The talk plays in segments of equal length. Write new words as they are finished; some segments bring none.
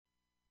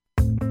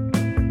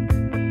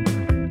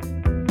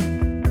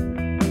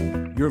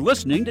You're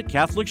listening to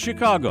Catholic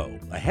Chicago.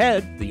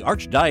 Ahead, the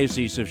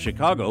Archdiocese of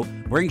Chicago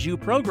brings you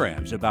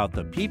programs about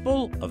the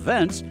people,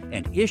 events,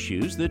 and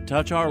issues that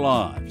touch our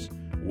lives.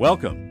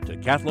 Welcome to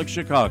Catholic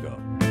Chicago.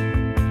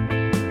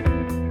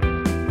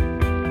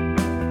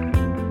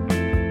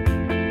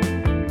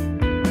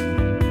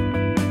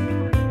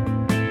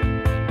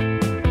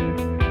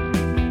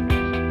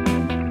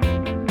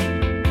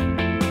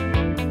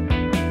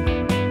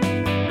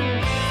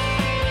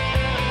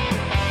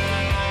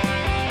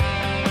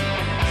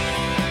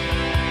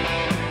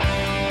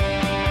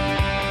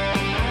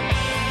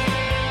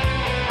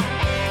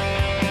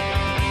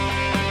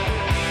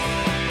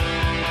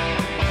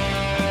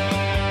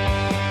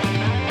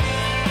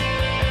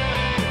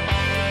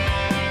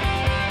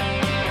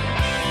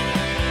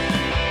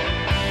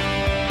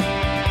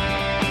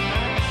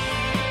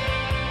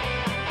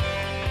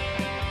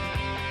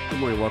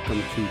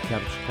 Welcome to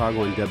Catholic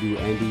Chicago on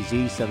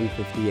WNDZ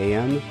 750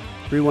 AM,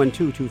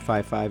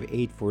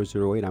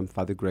 312-255-8408. I'm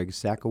Father Greg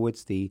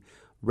Sakowicz, the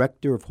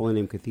rector of Holy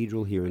Name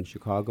Cathedral here in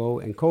Chicago,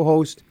 and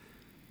co-host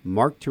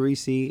Mark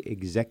Teresi,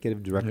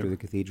 executive director of the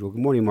cathedral.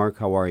 Good morning, Mark.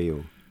 How are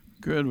you?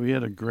 Good. We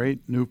had a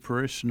great new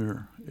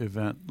parishioner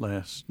event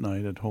last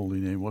night at Holy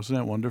Name. Wasn't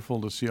that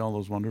wonderful to see all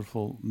those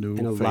wonderful new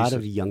faces? And a lot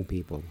of young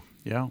people.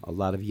 Yeah. A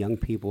lot of young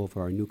people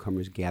for our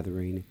newcomers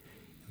gathering. It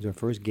was our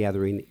first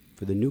gathering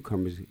for the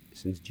newcomers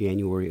since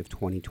January of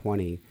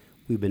 2020.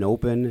 We've been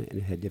open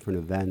and had different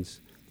events.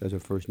 That was our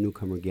first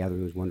newcomer gathering.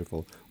 It was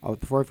wonderful.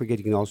 Before I forget,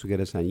 you can also get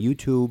us on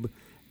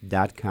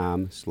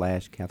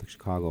youtube.com/Catholic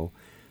Chicago.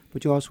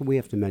 But we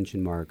have to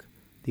mention, Mark,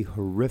 the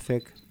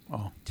horrific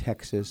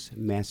Texas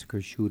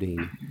massacre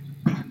shooting.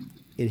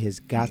 It has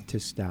got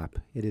to stop.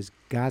 It has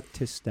got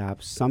to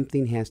stop.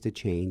 Something has to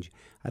change.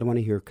 I don't want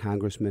to hear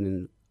congressmen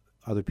and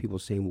other people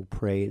saying we'll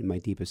pray in my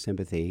deepest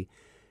sympathy.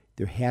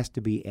 There has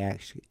to be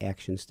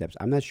action steps.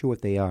 I'm not sure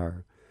what they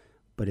are,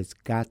 but it's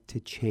got to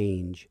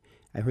change.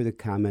 I heard the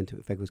comment,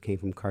 in fact, it came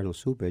from Cardinal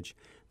Cupich,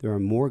 there are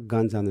more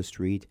guns on the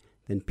street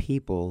than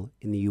people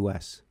in the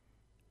U.S.,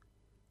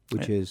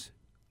 which is,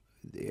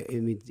 I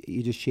mean,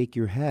 you just shake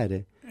your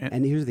head.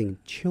 And here's the thing,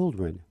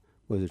 children,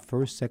 was it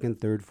first,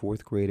 second, third,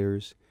 fourth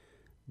graders,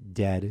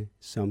 dead,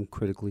 some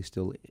critically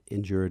still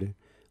injured.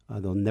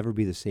 They'll never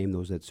be the same,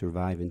 those that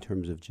survive, in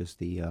terms of just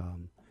the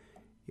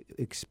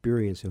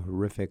experience, a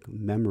horrific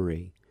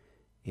memory,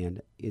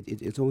 and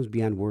it's almost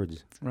beyond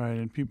words. Right,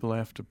 and people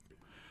have to,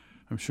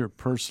 I'm sure,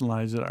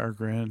 personalize it. Our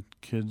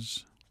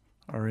grandkids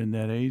are in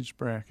that age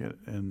bracket,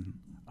 and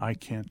I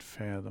can't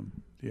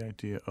fathom the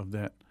idea of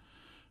that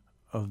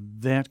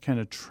kind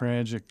of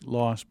tragic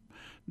loss.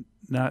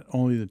 Not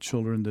only the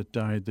children that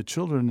died, the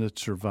children that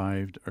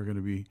survived are going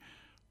to be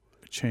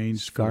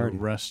changed Scarred. for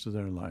the rest of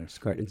their life.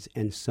 Scarred.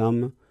 And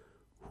some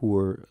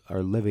who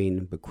are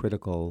living but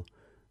critical,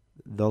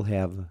 they'll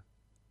never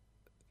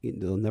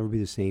be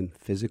the same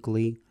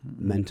physically,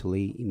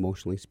 mentally,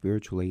 emotionally,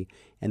 spiritually.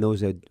 And those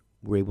that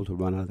were able to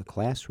run out of the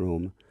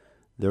classroom,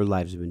 their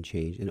lives have been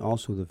changed. And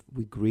also,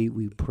 we pray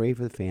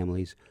for the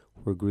families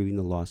who are grieving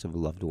the loss of a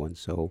loved one.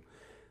 So,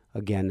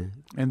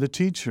 again, and the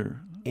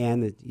teacher,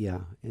 there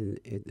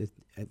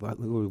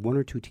were one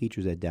or two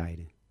teachers that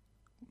died.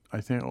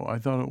 I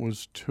thought it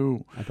was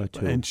two. I thought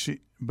two. And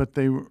but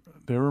they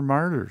were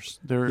martyrs.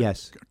 They're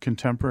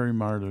contemporary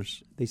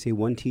martyrs. They say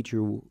one teacher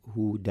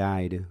who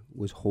died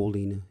was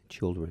holding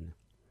children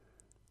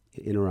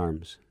in her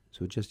arms.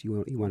 So just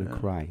you want to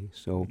cry.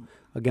 So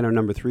again, our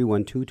number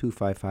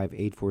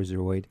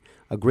 312-255-8408.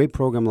 A great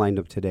program lined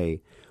up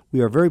today.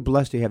 We are very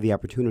blessed to have the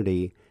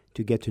opportunity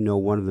to get to know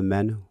one of the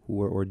men who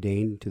were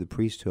ordained to the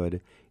priesthood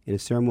in a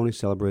ceremony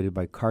celebrated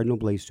by Cardinal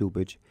Blaise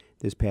Cupich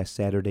this past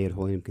Saturday at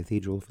Holy Name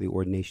Cathedral for the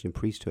ordination of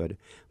priesthood.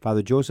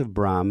 Father Joseph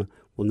Brahm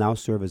will now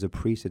serve as a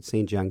priest at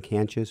St. John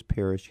Cantius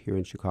Parish here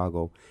in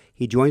Chicago.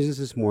 He joins us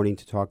this morning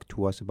to talk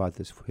to us about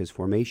his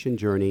formation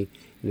journey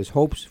and his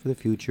hopes for the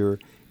future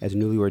as a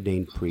newly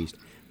ordained priest.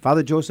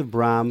 Father Joseph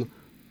Brahm,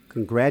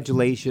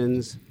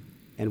 congratulations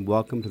and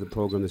welcome to the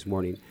program this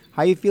morning.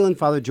 How are you feeling,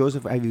 Father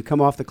Joseph? Have you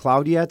come off the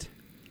cloud yet?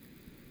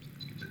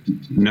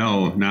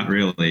 No, not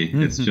really.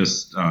 It's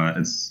just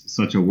it's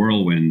such a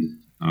whirlwind.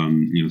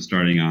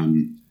 Starting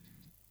on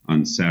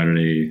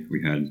Saturday,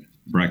 we had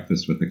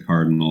breakfast with the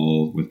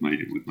cardinal with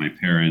my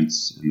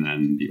parents, and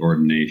then the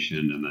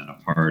ordination, and then a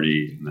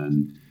party, and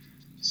then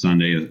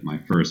Sunday my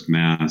first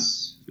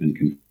mass and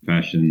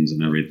confessions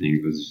and everything.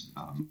 It was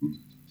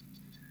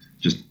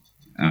just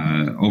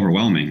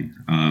overwhelming.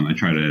 I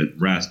try to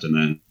rest, and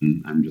then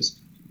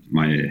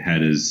my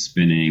head is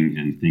spinning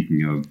and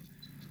thinking of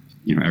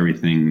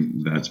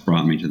everything that's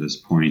brought me to this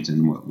point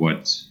and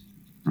what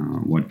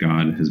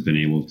God has been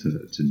able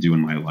to do in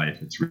my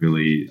life. It's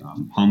really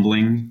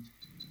humbling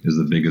is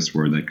the biggest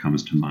word that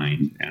comes to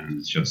mind, and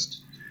it's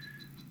just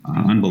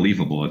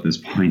unbelievable at this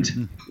point.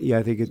 Yeah,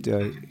 I think it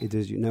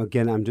is. Now,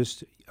 again,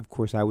 of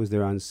course, I was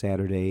there on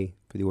Saturday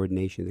for the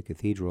ordination of the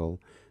cathedral.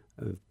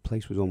 The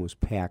place was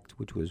almost packed,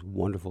 which was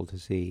wonderful to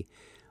see.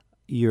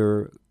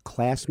 Your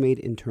classmate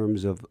in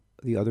terms of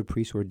the other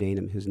priest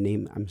ordained, his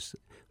name,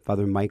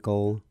 Father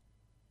Michael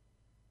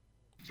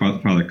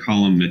Father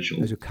Colum Mitchell.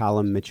 There's a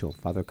Colum Mitchell,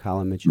 Father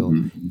Colum Mitchell.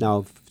 Mm-hmm.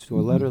 Now, so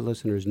let our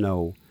listeners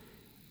know,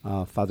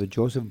 Father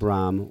Joseph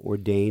Brom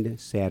ordained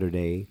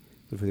Saturday,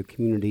 but for the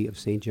community of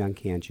St. John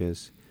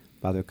Cantius,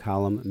 Father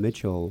Colum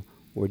Mitchell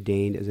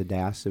ordained as a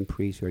diocesan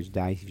priest for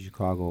Archdiocese of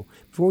Chicago.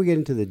 Before we get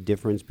into the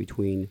difference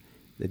between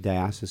the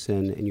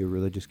diocesan and your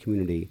religious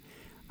community,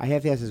 I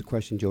have to ask this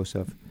question,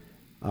 Joseph.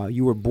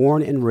 You were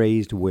born and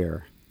raised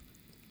where?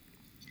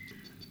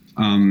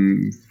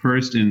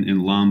 First in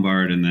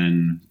Lombard, and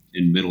then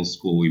in middle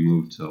school we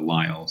moved to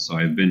Lisle. So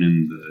I've been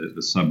in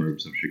the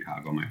suburbs of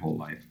Chicago my whole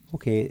life.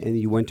 Okay, and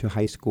you went to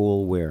high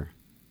school where?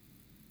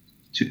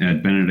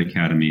 At Bennett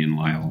Academy in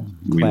Lisle.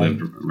 We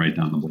lived right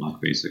down the block,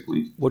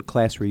 basically. What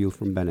class were you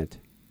from Bennett?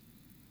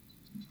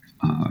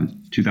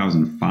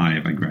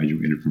 2005, I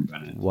graduated from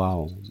Bennett.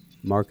 Wow.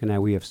 Mark and I,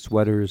 we have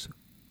sweaters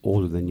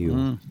older than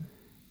you.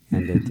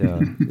 And it's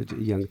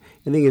young.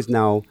 The thing is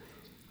now,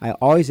 I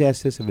always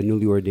ask this of a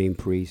newly ordained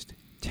priest.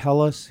 Tell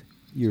us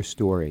your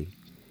story.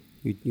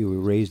 You were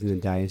raised in the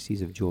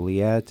Diocese of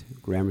Joliet,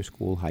 grammar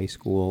school, high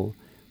school.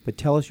 But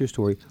tell us your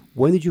story.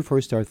 When did you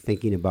first start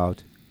thinking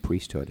about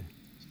priesthood?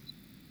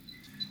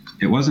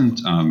 It wasn't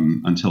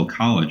until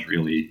college,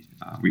 really.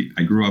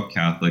 I grew up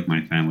Catholic.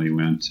 My family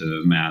went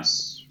to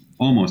Mass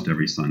almost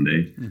every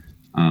Sunday.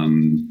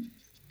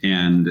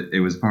 And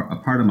it was a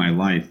part of my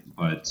life,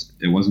 but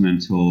it wasn't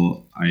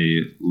until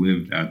I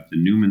lived at the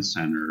Newman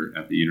Center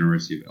at the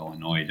University of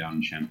Illinois down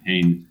in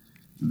Champaign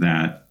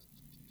that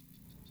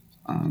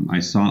I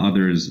saw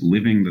others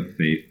living the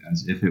faith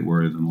as if it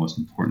were the most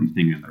important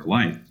thing in their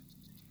life.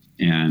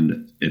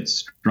 And it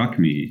struck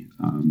me.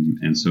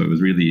 And so it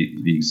was really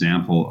the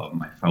example of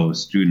my fellow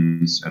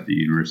students at the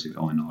University of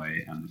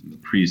Illinois and the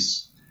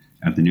priests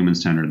at the Newman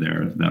Center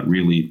there that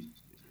really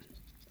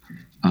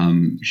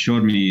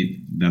showed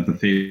me that the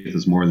faith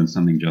is more than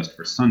something just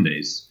for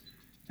Sundays.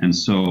 And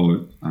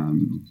so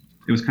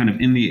it was kind of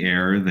in the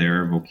air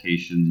there,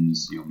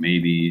 vocations,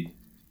 maybe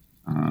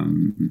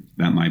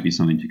that might be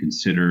something to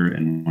consider.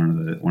 And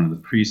one of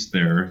the priests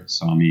there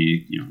saw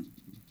me,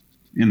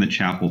 in the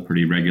chapel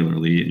pretty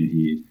regularly, and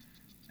he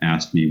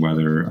asked me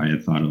whether I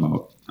had thought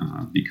about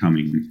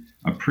becoming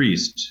a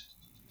priest.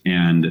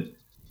 And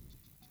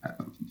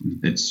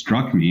it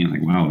struck me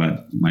like, wow,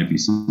 that might be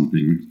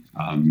something.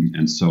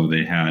 And so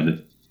they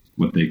had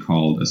what they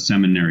called a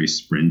seminary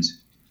sprint,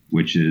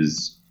 which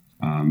is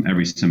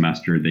every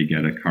semester they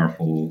get a car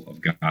full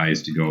of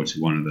guys to go to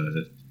one of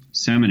the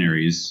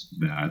seminaries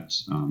that,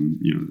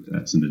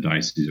 that's in the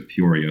Diocese of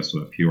Peoria, so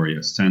that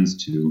Peoria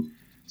sends to.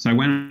 So I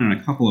went on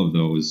a couple of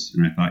those,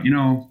 and I thought,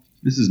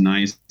 this is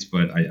nice,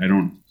 but I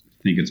don't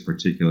think it's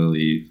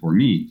particularly for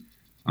me.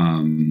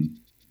 And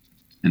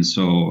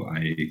so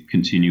I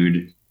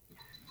continued.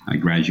 I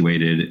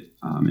graduated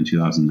in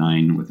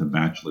 2009 with a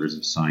Bachelor's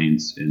of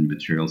Science in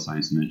Material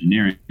Science and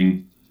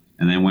Engineering,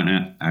 and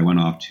then I went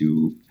off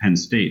to Penn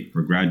State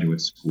for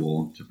graduate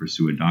school to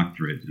pursue a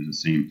doctorate in the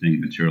same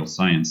thing, material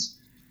science.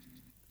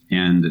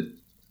 And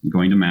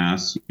going to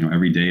Mass,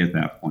 every day at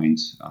that point,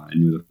 I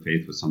knew the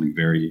faith was something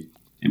very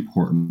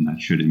important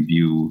that should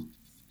imbue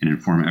and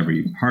inform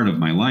every part of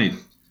my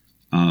life.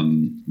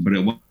 But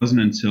it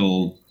wasn't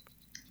until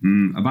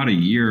about a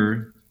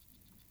year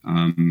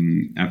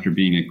after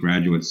being at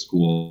graduate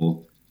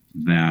school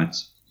that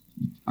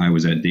I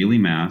was at daily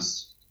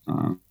Mass,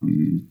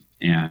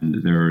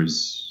 and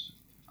there's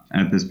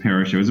at this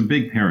parish, it was a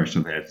big parish,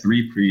 so they had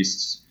 3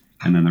 priests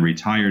and then the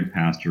retired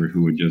pastor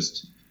who would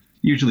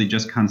usually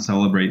just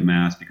celebrate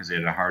Mass because they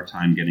had a hard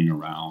time getting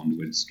around,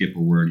 would skip a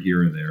word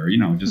here or there,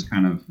 just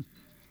kind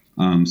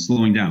of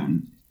slowing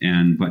down.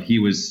 But he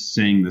was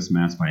saying this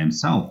Mass by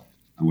himself,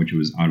 which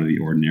was out of the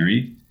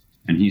ordinary.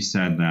 And he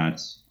said that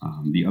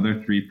the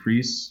other 3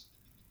 priests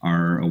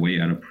are away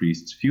at a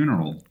priest's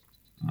funeral.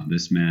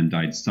 This man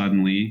died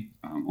suddenly,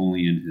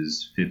 only in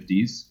his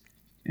 50s.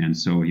 And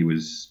so he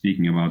was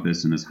speaking about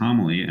this in his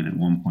homily, and at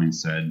one point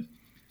said,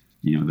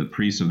 the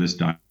priests of this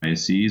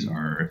diocese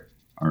are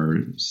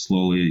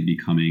slowly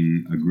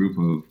becoming a group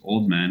of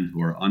old men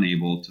who are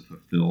unable to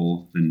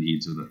fulfill the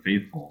needs of the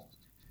faithful.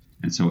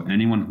 And so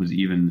anyone who's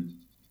even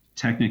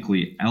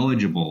technically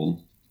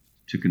eligible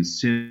to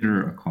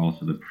consider a call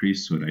to the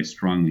priesthood, I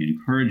strongly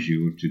encourage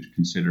you to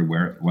consider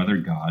whether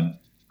God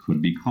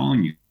could be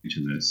calling you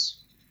to this.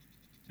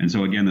 And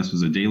so again, this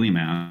was a daily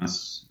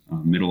Mass,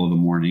 middle of the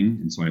morning.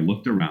 And so I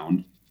looked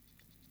around,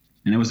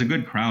 and it was a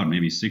good crowd,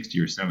 maybe 60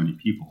 or 70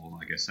 people.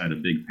 Like I said, a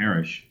big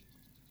parish,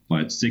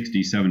 but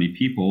 60, 70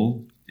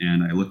 people.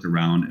 And I looked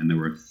around, and there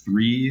were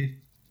 3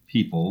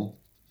 people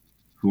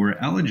who were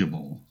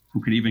eligible,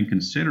 who could even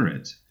consider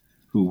it,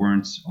 who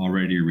weren't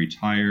already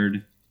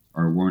retired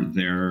or weren't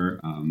there,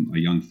 a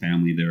young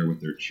family there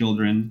with their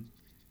children.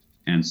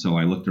 And so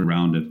I looked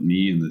around at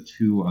me and the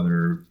 2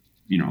 other,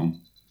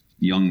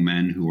 young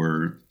men who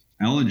were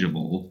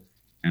eligible,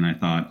 and I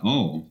thought,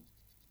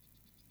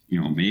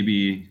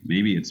 maybe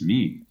it's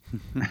me.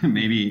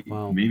 maybe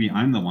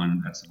I'm the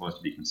one that's supposed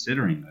to be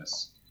considering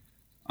this.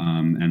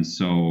 And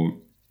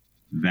so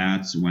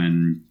that's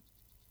when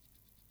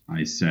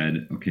I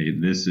said, okay,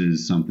 this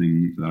is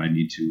something that I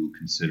need to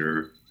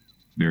consider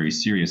very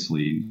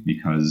seriously,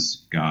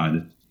 because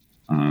God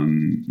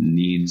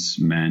needs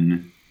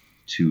men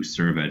to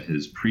serve as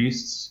his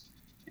priests,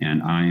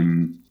 and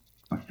I'm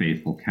a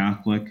faithful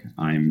Catholic.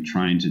 I'm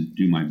trying to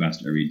do my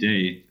best every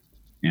day,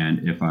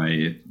 and if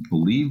I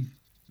believe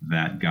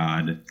that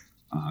God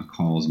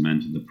calls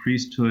men to the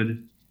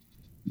priesthood,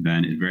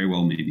 then it very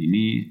well may be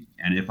me.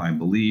 And if I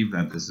believe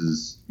that this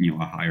is,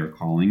 a higher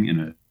calling in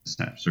a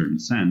certain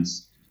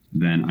sense,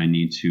 then I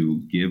need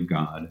to give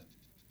God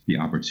the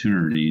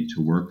opportunity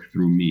to work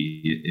through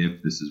me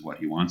if this is what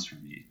he wants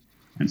from me.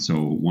 And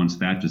so once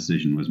that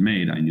decision was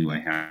made, I knew I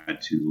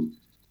had to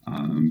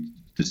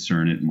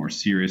discern it more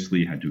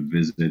seriously, had to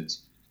visit,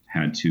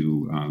 had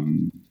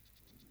to,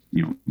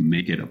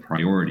 make it a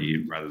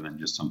priority rather than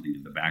just something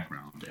in the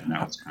background. And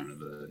that was kind of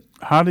the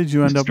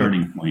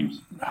starting point.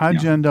 How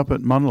did you end up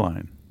at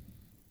Mundelein?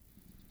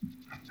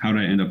 How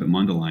did I end up at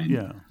Mundelein?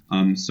 Yeah.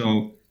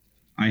 So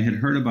I had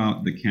heard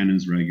about the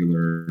Canons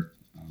Regular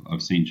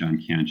of St.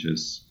 John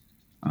Cantius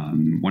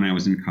when I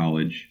was in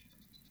college.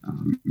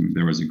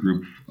 There was a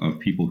group of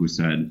people who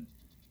said,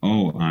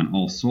 on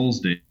All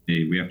Souls Day,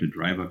 we have to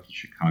drive up to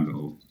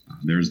Chicago.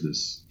 There's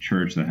this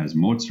church that has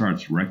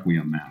Mozart's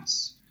Requiem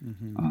Mass,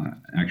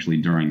 actually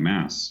during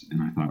Mass.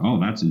 And I thought,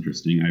 that's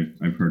interesting.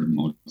 I've heard of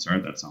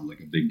Mozart. That sounds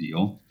like a big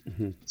deal.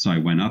 So I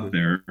went up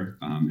there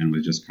and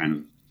was just kind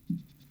of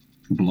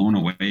blown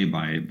away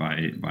by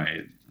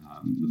the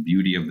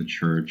beauty of the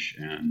church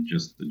and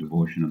just the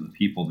devotion of the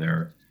people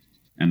there,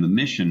 and the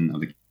mission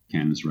of the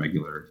Canons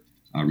Regular,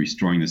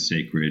 restoring the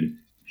sacred,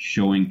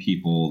 showing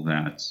people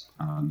that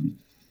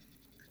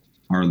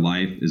our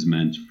life is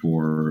meant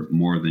for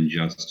more than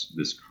just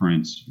this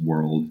current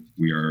world.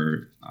 We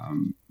are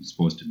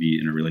supposed to be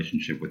in a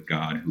relationship with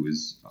God who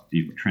is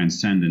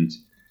transcendent,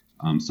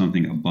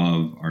 something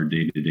above our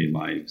day-to-day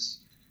lives.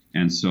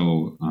 And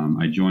so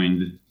I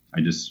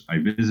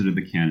visited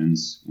the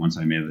canons once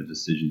I made the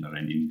decision that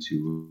I needed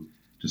to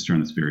discern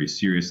this very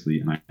seriously.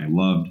 And I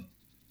loved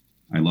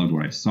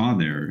what I saw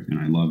there, and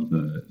I loved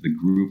the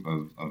group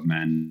of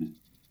men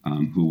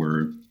who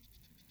were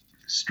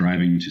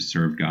striving to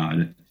serve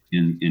God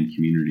in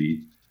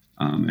community.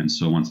 And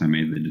so once I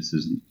made the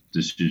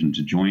decision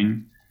to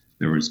join,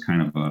 there was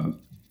kind of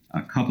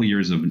a couple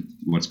years of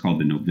what's called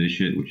the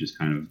novitiate, which is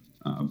kind of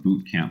a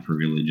boot camp for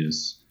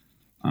religious.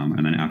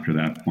 And then after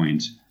that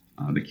point,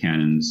 the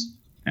canons,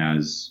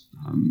 as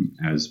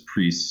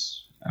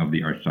priests of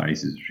the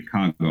Archdiocese of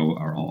Chicago,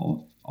 are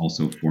all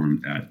also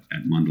formed at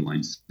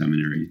Mundelein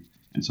Seminary.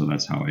 And so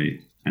that's how I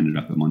ended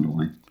up at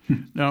Mundelein.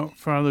 Now,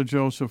 Father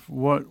Joseph,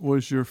 what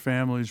was your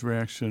family's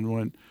reaction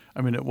when,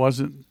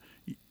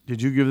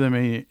 did you give them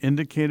any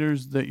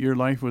indicators that your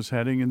life was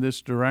heading in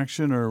this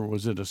direction, or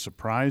was it a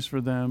surprise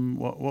for them?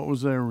 What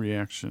was their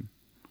reaction?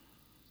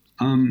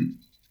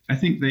 I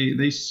think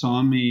they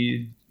saw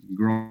me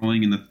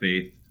growing in the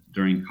faith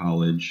during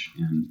college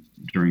and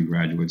during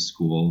graduate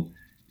school.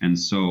 And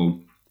so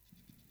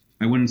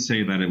I wouldn't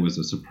say that it was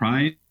a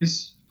surprise.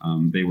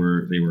 They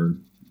were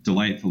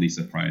delightfully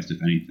surprised,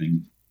 if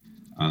anything.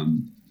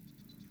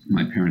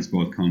 My parents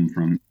both come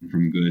from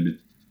good,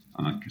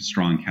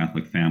 strong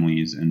Catholic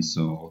families, and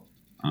so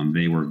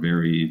they were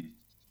very,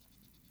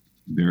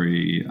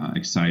 very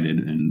excited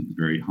and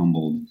very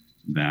humbled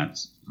that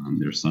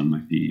their son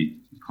might be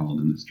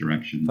called in this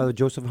direction. Father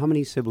Joseph, how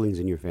many siblings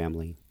in your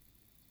family?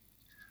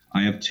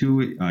 I have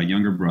two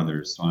younger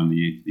brothers, so I'm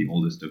the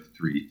oldest of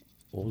three.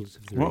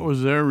 What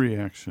was their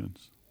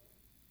reactions?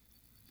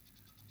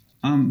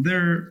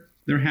 They're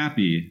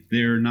happy.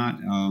 They're not.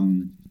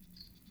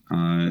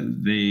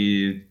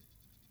 They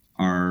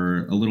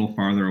are a little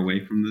farther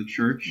away from the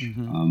church,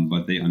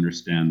 but they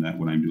understand that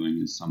what I'm doing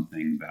is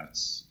something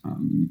that's a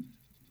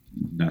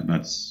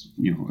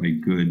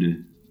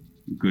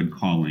good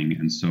calling,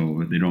 and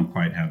so they don't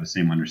quite have the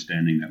same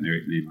understanding that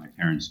maybe my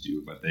parents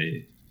do, but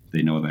they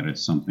know that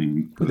it's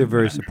something good. But they're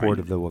very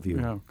supportive, though, of you.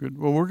 Yeah, good.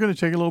 Well, we're going to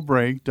take a little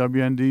break.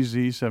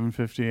 WNDZ,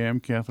 750 AM,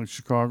 Catholic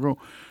Chicago,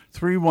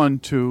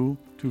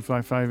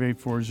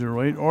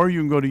 312-255-8408, or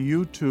you can go to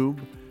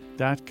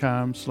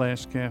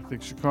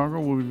youtube.com/Catholic Chicago.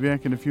 We'll be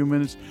back in a few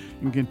minutes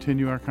and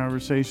continue our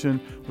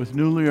conversation with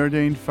newly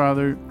ordained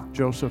Father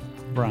Joseph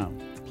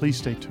Brown. Please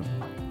stay tuned.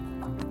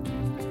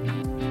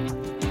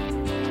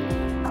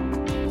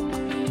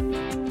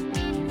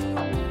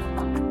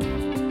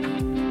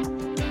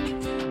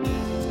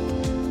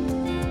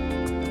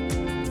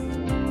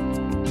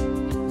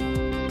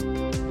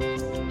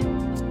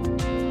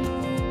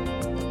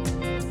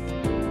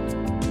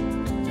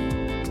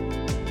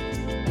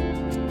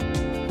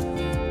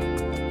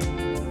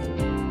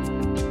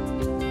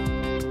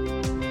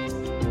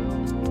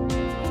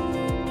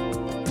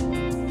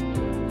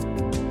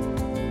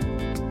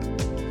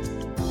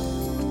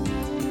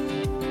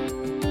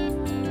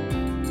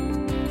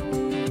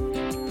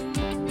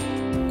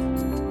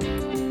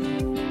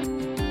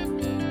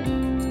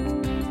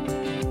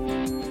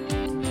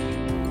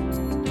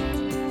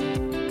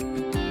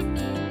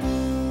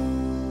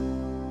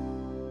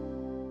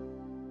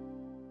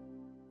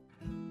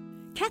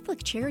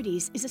 Catholic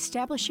Charities is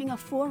establishing a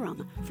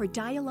forum for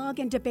dialogue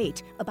and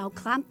debate about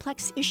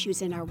complex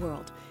issues in our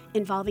world,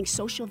 involving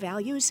social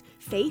values,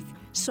 faith,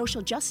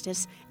 social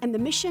justice, and the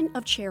mission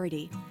of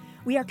charity.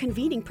 We are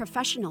convening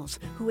professionals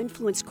who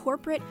influence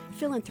corporate,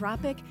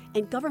 philanthropic,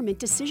 and government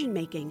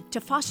decision-making to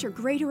foster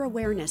greater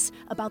awareness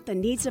about the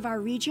needs of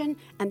our region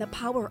and the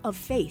power of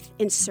faith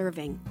in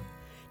serving.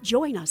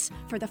 Join us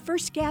for the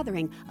first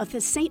gathering of the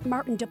St.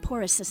 Martin de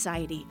Porres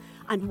Society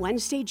on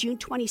Wednesday, June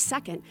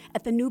 22nd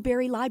at the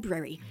Newberry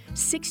Library,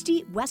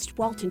 60 West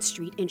Walton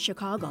Street in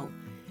Chicago.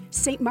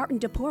 St. Martin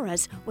de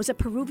Porres was a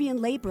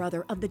Peruvian lay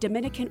brother of the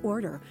Dominican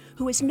order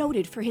who is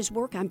noted for his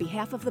work on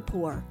behalf of the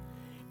poor.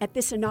 At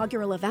this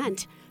inaugural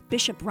event,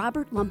 Bishop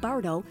Robert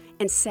Lombardo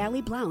and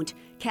Sally Blount,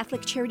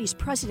 Catholic Charities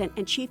President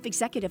and Chief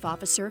Executive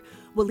Officer,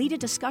 will lead a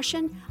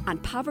discussion on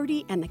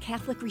poverty and the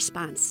Catholic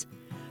response.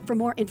 For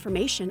more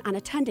information on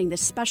attending this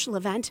special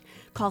event,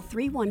 call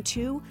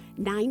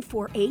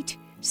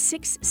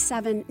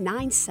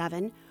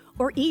 312-948-6797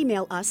 or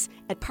email us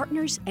at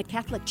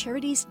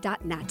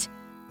partners@catholiccharities.net.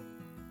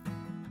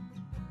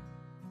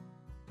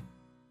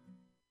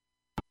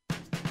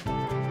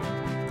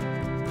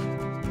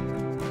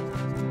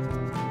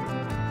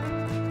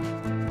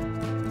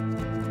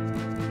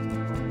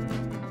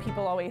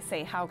 People always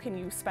say, how can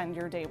you spend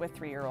your day with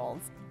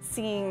 3-year-olds?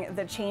 Seeing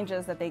the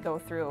changes that they go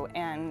through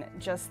and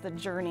just the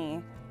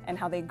journey and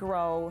how they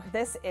grow,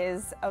 this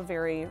is a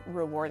very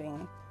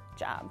rewarding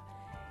job.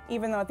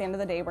 Even though at the end of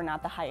the day, we're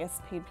not the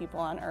highest paid people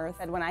on earth.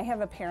 And when I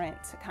have a parent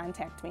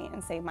contact me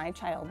and say, my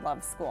child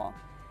loves school,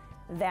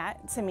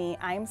 that to me,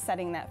 I'm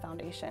setting that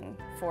foundation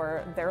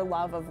for their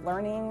love of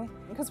learning.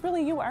 Because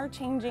really, you are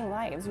changing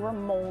lives, you are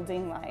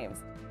molding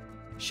lives.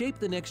 Shape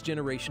the next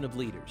generation of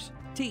leaders.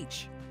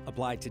 Teach.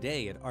 Apply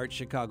today at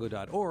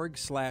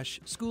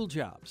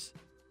archchicago.org/schooljobs.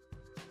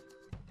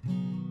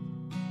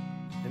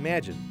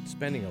 Imagine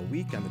spending a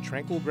week on the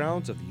tranquil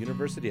grounds of the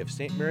University of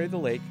St. Mary of the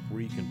Lake,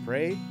 where you can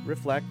pray,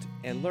 reflect,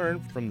 and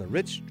learn from the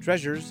rich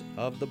treasures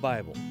of the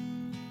Bible.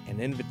 An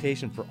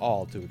invitation for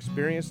all to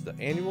experience the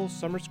annual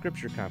Summer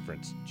Scripture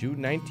Conference, June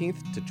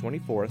 19th to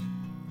 24th,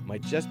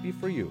 might just be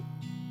for you.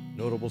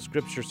 Notable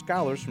Scripture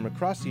scholars from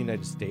across the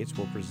United States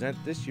will present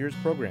this year's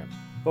program,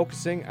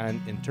 focusing on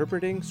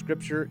interpreting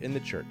Scripture in the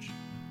Church.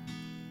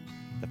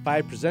 The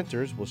 5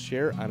 presenters will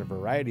share on a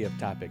variety of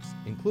topics,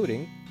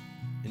 including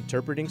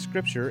interpreting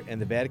Scripture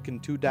and the Vatican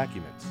II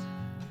documents,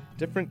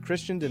 different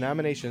Christian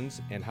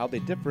denominations and how they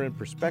differ in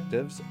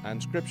perspectives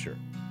on Scripture,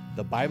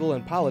 the Bible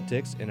and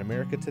politics in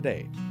America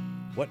today,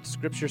 what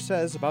Scripture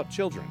says about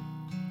children,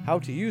 how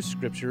to use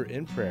Scripture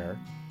in prayer,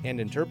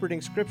 and interpreting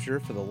Scripture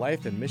for the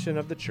life and mission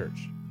of the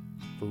Church.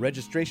 For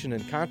registration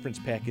and conference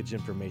package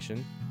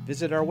information,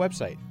 visit our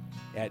website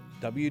at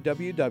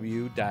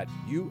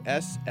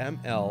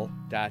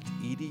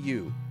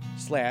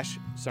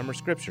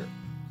www.usml.edu/summerscripture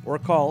or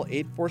call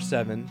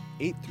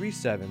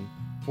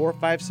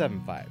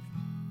 847-837-4575.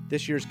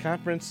 This year's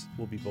conference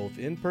will be both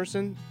in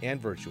person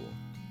and virtual.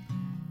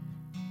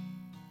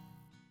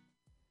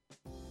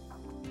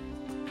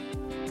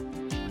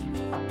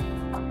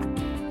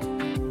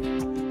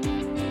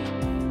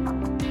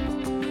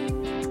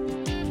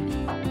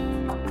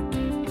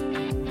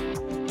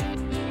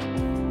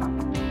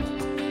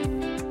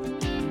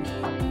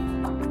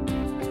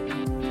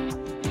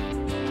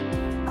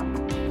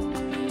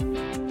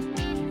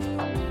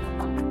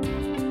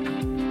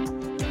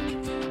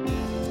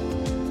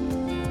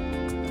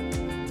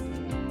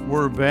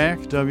 We're back,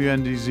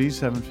 WNDZ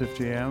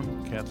 750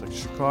 AM, Catholic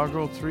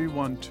Chicago,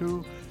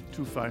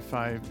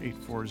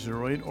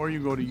 312-255-8408, or you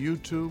go to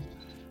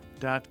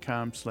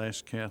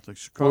youtube.com/Catholic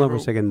Chicago. Hold on for a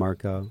second,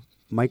 Mark.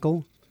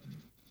 Michael,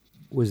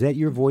 was that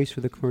your voice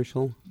for the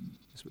commercial?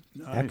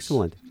 Nice.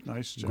 Excellent.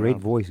 Nice job. Great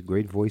voice,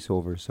 great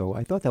voiceover. So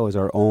I thought that was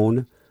our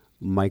own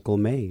Michael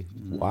May.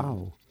 Mm-hmm.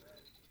 Wow.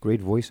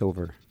 Great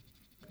voiceover.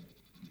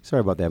 Sorry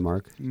about that,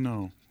 Mark.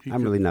 No.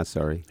 I'm really not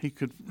sorry. He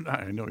could.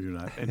 I know you're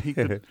not. And he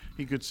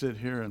could sit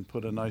here and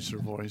put a nicer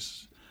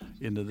voice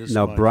into this.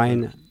 Now, mic.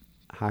 Brian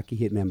Hockey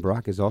Hitman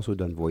Brock has also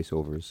done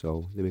voiceovers,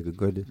 so they make a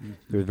good,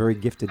 they're a very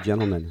gifted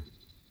gentleman.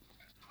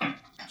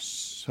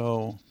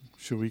 So,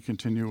 should we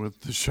continue with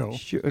the show?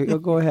 Sure,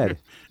 go ahead.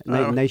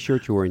 Nice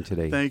shirt you're wearing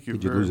today. Thank you.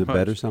 Did you very lose a much.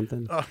 bet or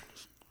something?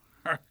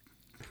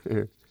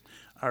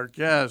 Our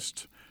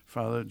guest,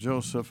 Father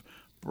Joseph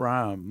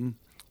Brahm,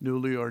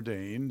 newly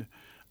ordained.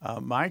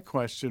 My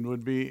question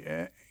would be,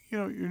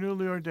 you're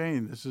newly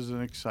ordained. This is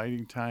an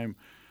exciting time.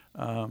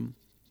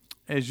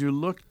 As you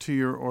look to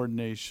your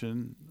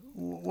ordination,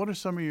 what are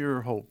some of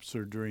your hopes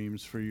or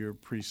dreams for your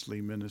priestly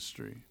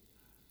ministry?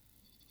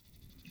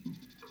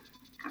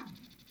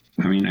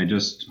 I mean, I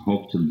just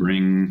hope to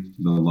bring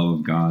the love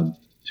of God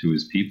to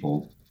his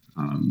people.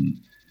 My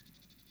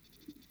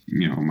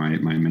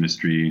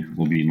ministry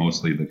will be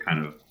mostly the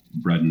kind of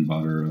bread and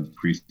butter of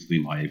priestly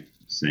life,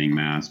 saying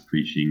Mass,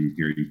 preaching,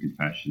 hearing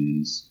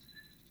confessions,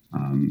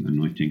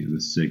 anointing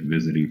the sick,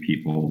 visiting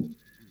people.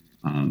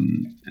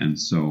 And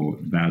so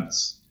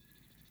that's,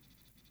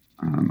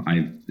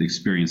 I've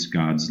experienced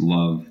God's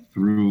love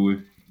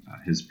through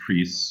his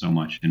priests so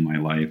much in my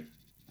life.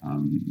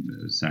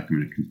 The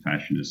sacrament of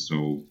confession is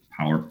so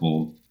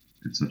powerful.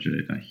 It's such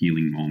a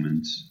healing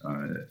moment,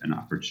 an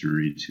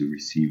opportunity to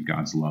receive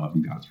God's love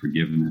and God's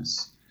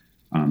forgiveness.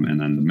 And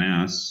then the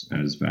Mass,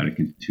 as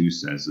Vatican II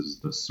says, is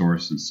the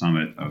source and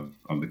summit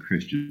of the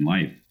Christian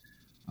life.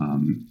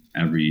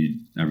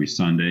 Every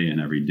Sunday and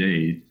every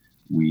day,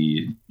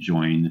 we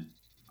join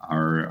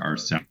our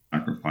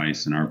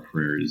sacrifice and our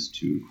prayers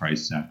to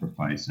Christ's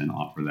sacrifice and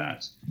offer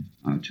that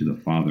to the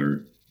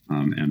Father.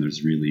 And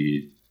there's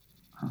really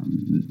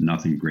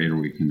nothing greater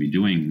we can be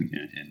doing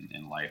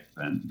in life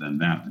than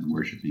that, than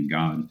worshiping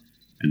God.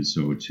 And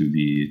so to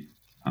be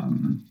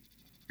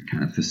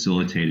kind of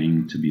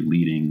facilitating, to be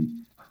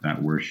leading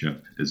that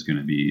worship is going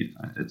to be,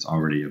 it's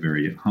already a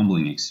very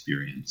humbling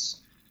experience.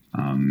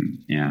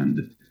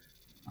 And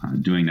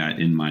doing that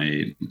in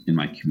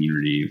my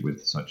community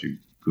with such a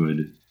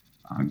good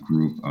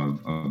group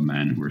of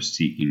men who are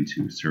seeking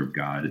to serve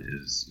God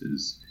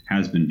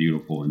has been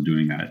beautiful, and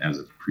doing that as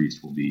a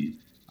priest will be,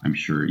 I'm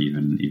sure,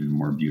 even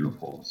more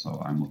beautiful. So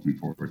I'm looking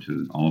forward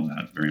to all of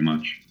that very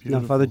much.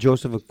 Beautiful. Now, Father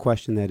Joseph, a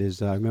question that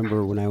is, I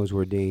remember when I was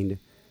ordained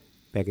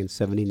back in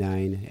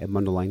 '79 at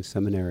Mundelein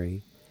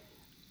Seminary,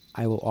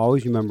 I will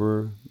always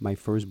remember my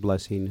first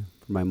blessing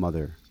from my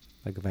mother,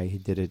 like if I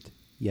did it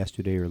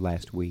yesterday or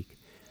last week.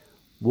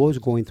 What was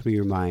going through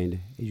your mind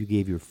as you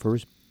gave your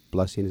first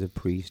blessing as a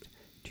priest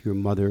to your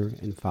mother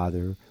and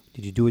father?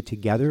 Did you do it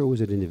together, or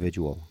was it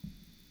individual?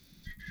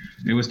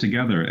 It was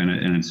together,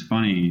 and it's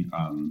funny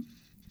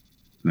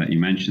that you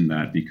mentioned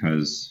that,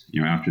 because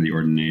after the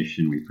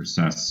ordination we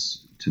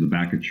process to the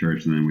back of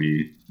church, and then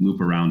we loop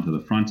around to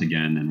the front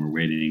again, and we're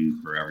waiting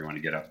for everyone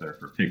to get up there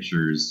for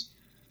pictures.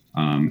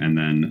 And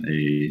then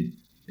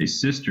a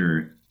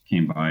sister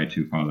came by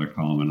to Father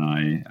Colum and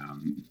I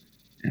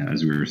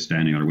as we were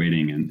standing there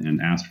waiting, and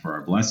asked for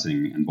our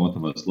blessing, and both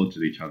of us looked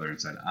at each other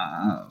and said,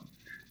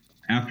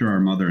 after our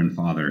mother and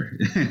father.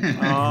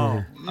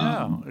 Oh,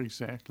 yeah,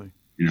 exactly.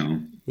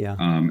 Yeah.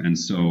 And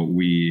so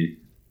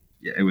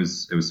it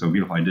was so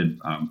beautiful. I did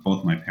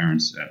both my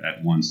parents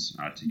at once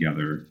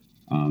together,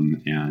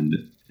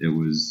 and it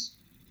was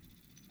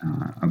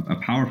a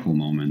powerful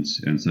moment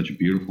and such a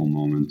beautiful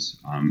moment.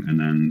 And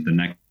then the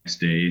next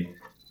day,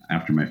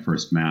 after my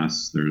first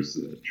Mass, there's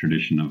the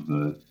tradition of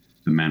the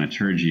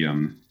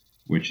Maniturgium,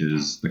 which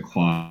is the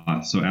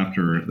cloth. So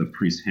after the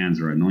priest's hands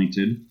are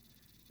anointed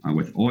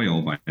with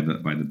oil by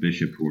the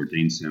bishop who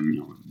ordains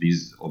him,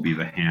 these will be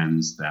the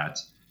hands that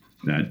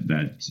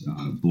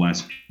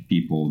bless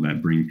people,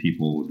 that bring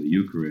people the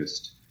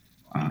Eucharist.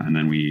 And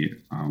then we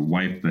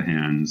wipe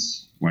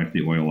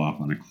the oil off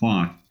on a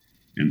cloth.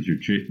 And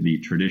the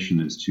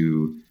tradition is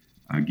to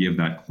give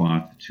that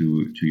cloth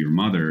to your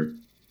mother,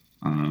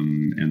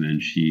 and then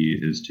she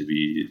is to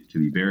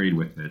be buried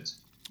with it.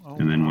 Oh,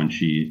 and then when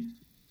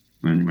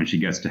she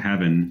gets to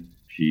heaven,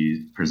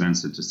 she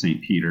presents it to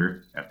St.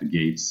 Peter at the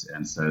gates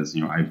and says,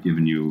 I've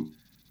given you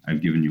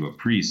a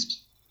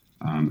priest.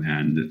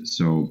 And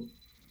so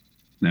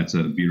that's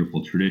a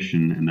beautiful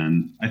tradition. And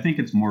then I think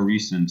it's more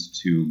recent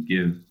to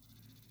give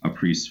a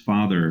priest's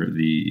father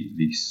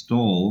the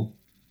stole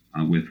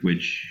with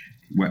which,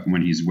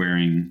 when he's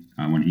wearing,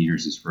 when he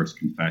hears his first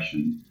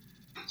confession.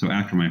 So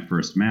after my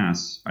first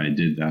Mass, I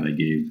did that. I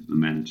gave the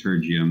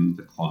Maniturgium,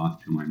 the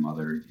cloth, to my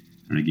mother,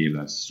 and I gave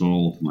that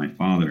stole to my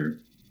father.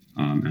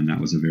 And that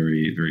was a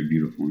very, very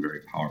beautiful and very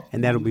powerful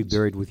And that'll moment. be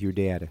buried with your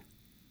dad.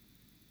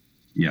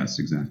 Yes,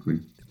 exactly.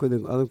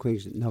 The other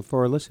question, now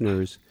for our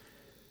listeners,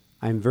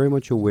 I'm very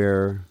much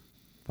aware,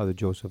 Father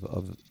Joseph,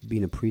 of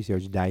being a priest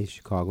at Archdiocese of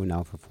Chicago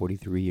now for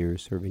 43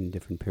 years, serving in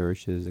different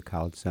parishes, a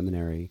college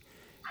seminary.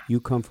 You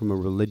come from a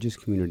religious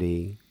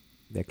community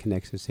that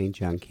connects to St.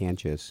 John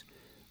Cantius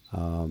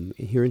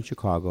here in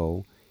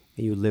Chicago,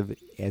 and you live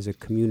as a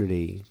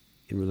community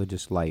in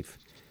religious life.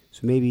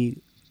 So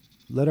maybe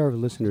let our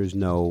listeners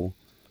know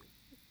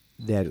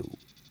that,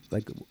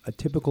 like, a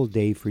typical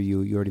day for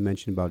you, you already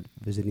mentioned about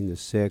visiting the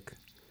sick,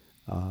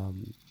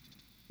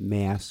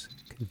 Mass,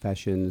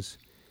 confessions,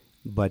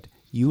 but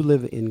you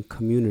live in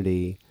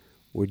community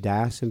where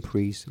diocesan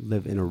priests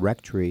live in a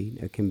rectory.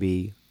 It can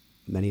be,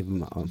 many of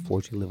them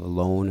unfortunately live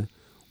alone,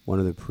 one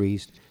other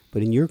priest.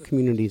 But in your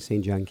community,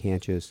 St. John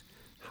Cantius,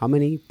 how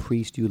many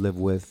priests do you live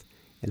with,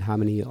 and how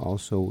many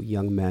also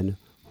young men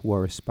who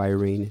are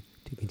aspiring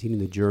to continue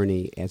the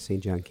journey at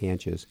St. John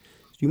Cantius?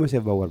 So you must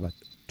have about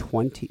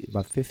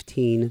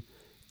 15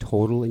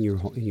 total in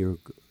your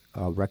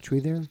rectory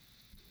there,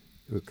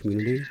 your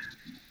community.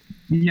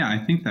 Yeah,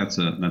 I think that's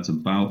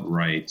about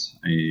right.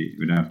 I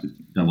would have to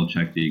double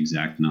check the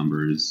exact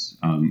numbers.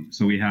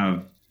 So we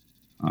have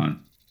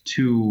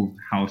two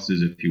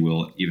houses, if you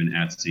will, even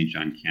at St.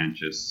 John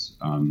Cantius.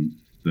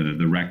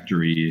 The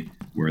rectory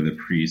where the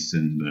priests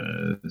and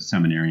the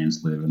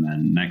seminarians live, and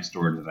then next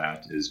door to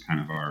that is kind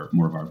of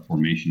more of our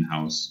formation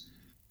house,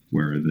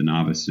 where the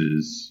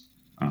novices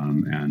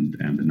and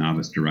the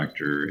novice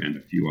director and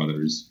a few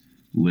others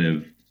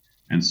live.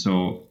 And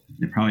so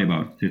there are probably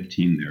about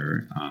 15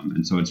 there.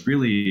 And so it's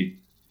really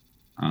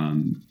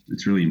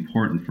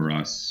important for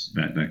us,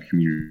 that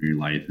community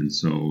life. And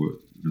so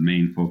the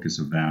main focus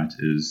of that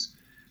is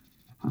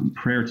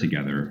prayer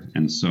together.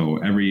 And so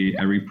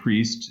every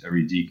priest,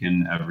 every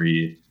deacon,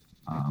 every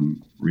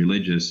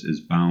religious is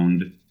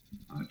bound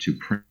to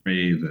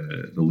pray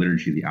the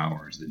liturgy of the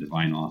hours, the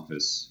divine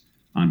office,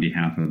 on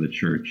behalf of the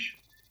church.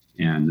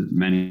 And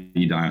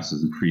many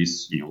diocesan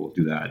priests, will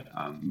do that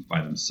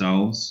by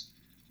themselves.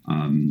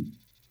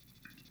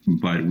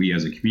 But we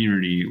as a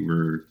community,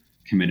 we're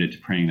committed to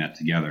praying that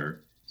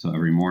together. So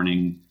every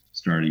morning,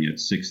 starting at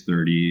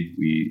 6:30,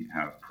 we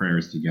have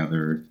prayers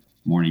together,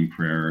 morning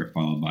prayer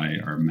followed by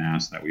our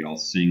mass that we all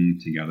sing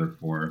together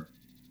for.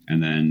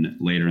 And then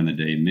later in the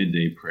day,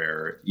 midday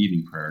prayer,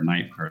 evening prayer,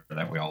 night prayer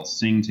that we all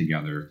sing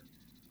together.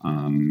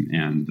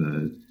 And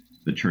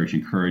the church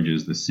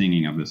encourages the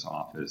singing of this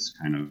office,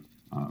 kind of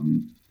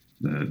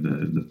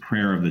the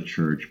prayer of the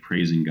church,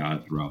 praising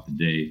God throughout the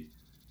day.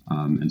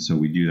 And so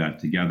we do that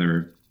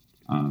together.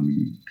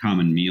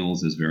 Common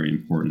meals is very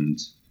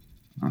important.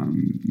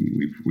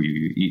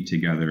 We eat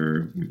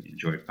together, we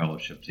enjoy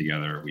fellowship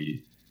together,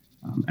 we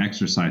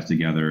exercise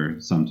together.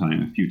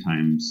 A few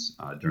times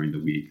during the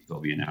week,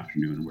 there'll be an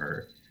afternoon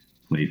where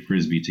play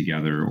frisbee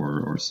together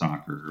or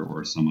soccer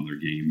or some other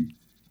game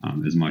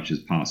as much as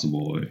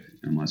possible,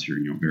 unless you're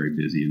very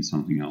busy in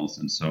something else.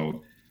 And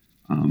so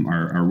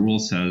our rule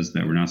says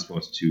that we're not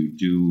supposed to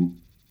do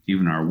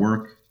even our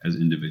work as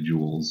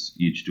individuals,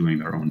 each doing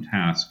their own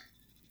task,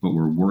 but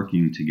we're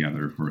working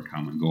together for a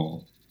common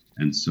goal.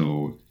 And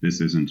so this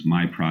isn't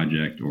my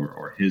project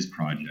or his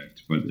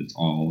project, but it's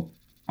all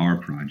our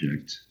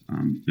project,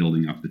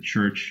 building up the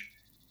church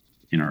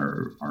in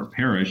our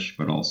parish,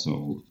 but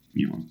also,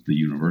 the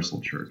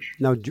universal church.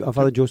 Now,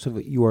 Father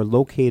Joseph, you are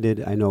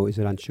located, I know, is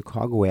it on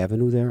Chicago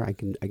Avenue there? I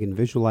can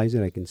visualize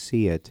it, I can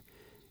see it.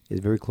 It's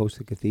very close to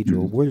the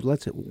cathedral. Mm-hmm.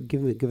 Let's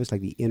give us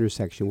like the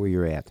intersection where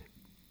you're at.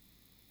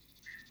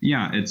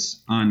 Yeah,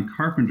 it's on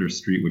Carpenter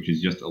Street, which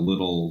is just a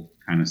little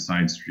kind of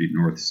side street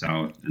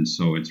north-south. And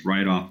so it's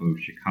right off of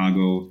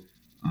Chicago,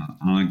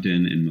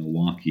 Ogden, and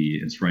Milwaukee.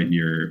 It's right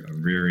near a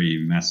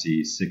very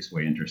messy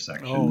six-way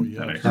intersection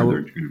that I heard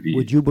they're going to be.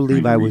 Would you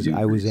believe I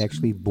was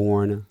actually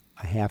born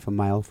a half a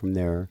mile from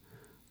there?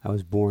 I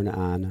was born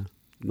on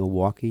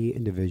Milwaukee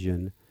and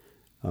Division,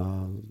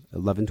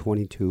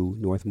 1122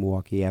 North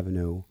Milwaukee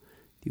Avenue.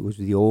 It was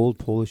the old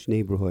Polish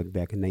neighborhood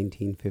back in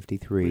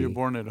 1953. Were you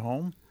born at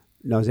home?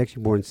 No, I was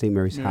actually born in St.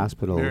 Mary's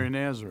Hospital. Mary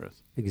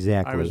Nazareth.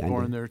 Exactly. I was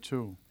born there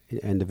too.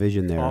 And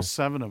Division there. All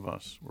seven of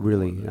us were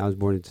really. born there. I was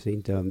born at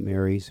St.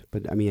 Mary's.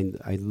 But, I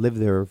lived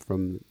there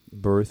from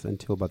birth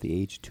until about the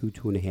age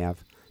 2.5.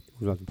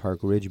 Moved out to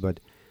Park Ridge.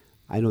 But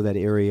I know that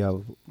area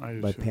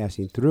by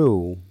passing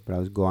through, but I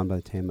was gone by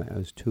the time I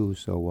was 2.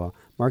 So,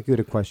 Mark, you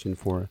had a question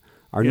for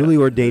our newly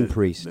ordained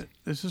priest.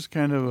 This is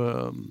kind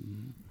of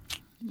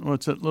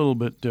it's a little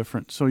bit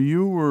different. So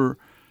you were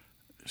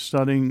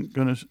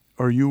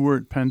you were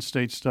at Penn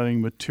State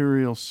studying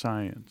material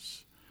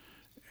science,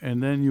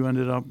 and then you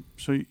ended up,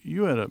 so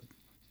you had a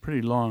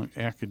pretty long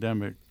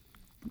academic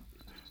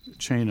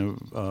chain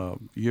of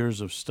years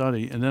of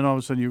study, and then all of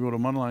a sudden you go to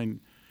Mundelein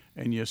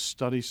and you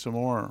study some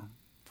more,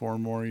 4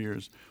 more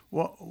years.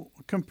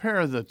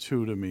 Compare the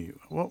two to me.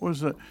 What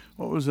was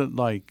it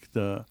like,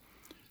 the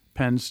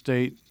Penn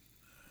State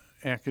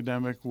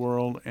academic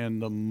world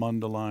and the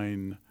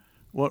Mundelein?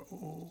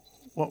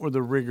 What were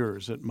the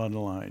rigors at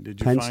Mundelein?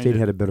 Penn State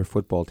had a better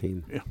football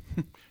team. Yeah.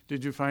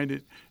 Did you find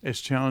it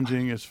as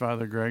challenging as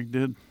Father Greg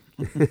did?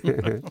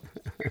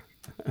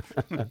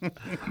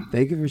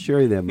 Thank you for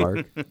sharing that,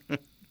 Mark.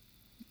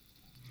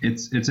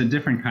 It's a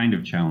different kind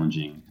of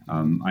challenging.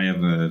 I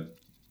have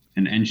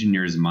an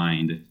engineer's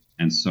mind,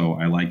 and so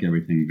I like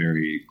everything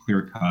very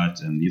clear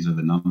cut, and these are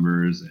the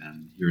numbers,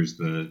 and here's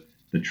the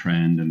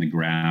trend and the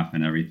graph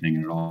and everything,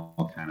 and it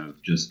all kind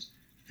of just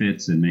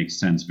fits and makes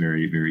sense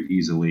very, very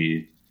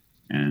easily.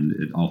 And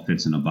it all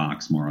fits in a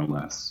box, more or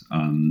less.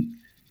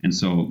 And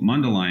so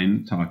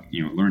Mundelein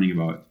learning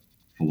about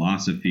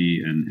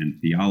philosophy and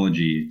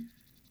theology,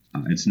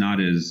 it's not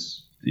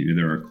as,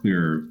 there are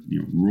clear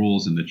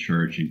rules in the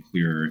church and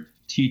clear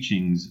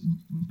teachings,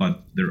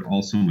 but they're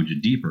all so much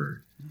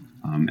deeper.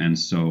 And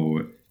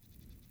so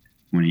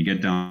when you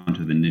get down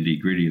to the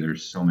nitty-gritty,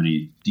 there's so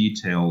many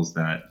details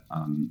that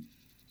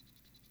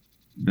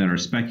are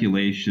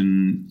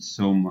speculation.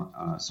 So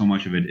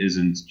much of it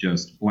isn't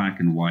just black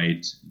and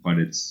white, but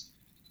it's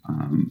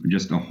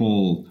just a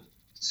whole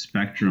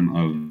spectrum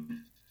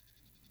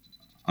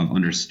of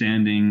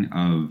understanding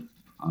of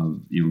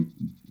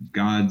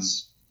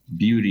God's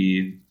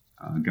beauty,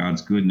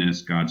 God's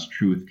goodness, God's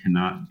truth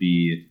cannot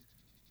be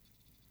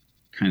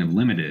kind of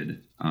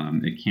limited.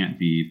 It can't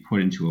be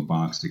put into a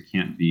box.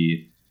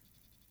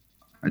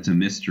 It's a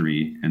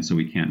mystery, and so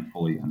we can't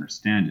fully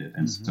understand it.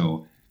 And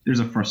so there's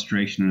a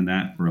frustration in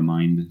that for a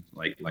mind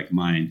like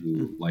mine,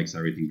 who likes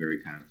everything very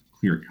kind of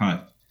clear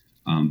cut.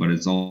 But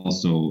it's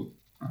also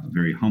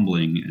very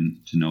humbling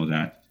and to know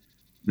that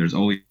there's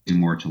always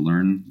more to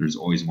learn. There's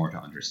always more to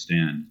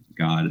understand.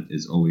 God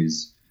is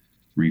always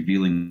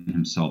revealing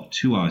himself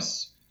to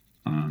us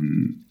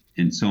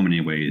in so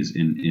many ways,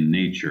 in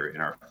nature, in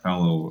our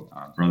fellow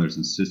brothers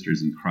and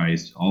sisters in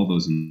Christ, all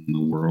those in the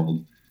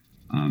world.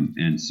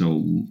 And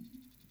so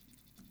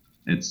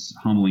it's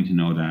humbling to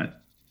know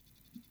that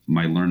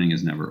my learning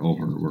is never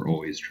over. We're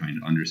always trying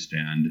to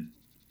understand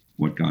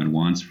what God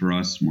wants for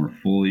us more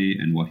fully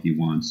and what he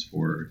wants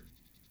for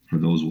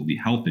those we'll be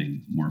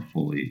helping more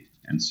fully.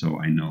 And so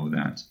I know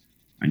that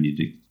I need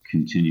to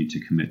continue to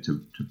commit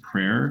to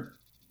prayer,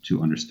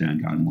 to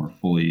understand God more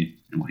fully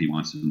and what he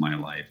wants in my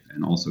life,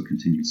 and also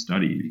continued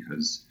study,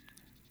 because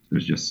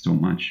there's just so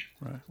much.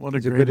 Right. What a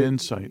great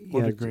insight.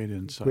 What a great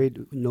insight.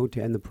 Great note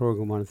to end the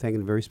program. I want to thank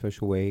in a very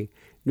special way.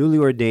 Newly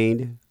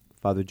ordained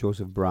Father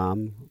Joseph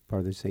Brom,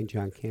 part of the St.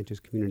 John Cantus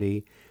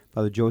community.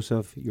 Father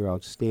Joseph, you're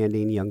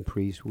outstanding young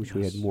priest. Wish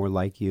we had more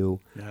like you.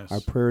 Yes.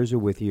 Our prayers are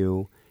with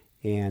you,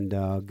 and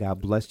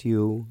God bless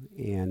you.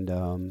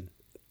 And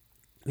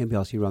maybe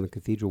I'll see you around the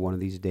cathedral one of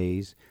these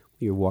days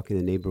when you're walking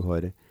the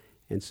neighborhood.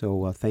 And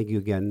so thank you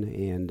again,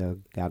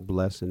 and God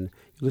bless. And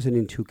you're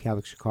listening to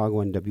Catholic Chicago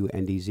on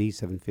WNDZ,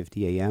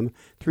 750 AM,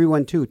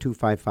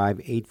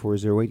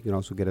 312-255-8408. You can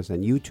also get us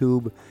on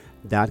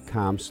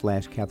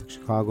YouTube.com/Catholic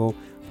Chicago.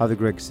 Father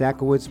Greg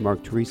Sakowicz,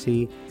 Mark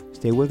Teresi.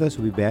 Stay with us.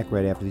 We'll be back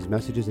right after these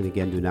messages. And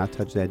again, do not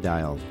touch that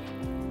dial.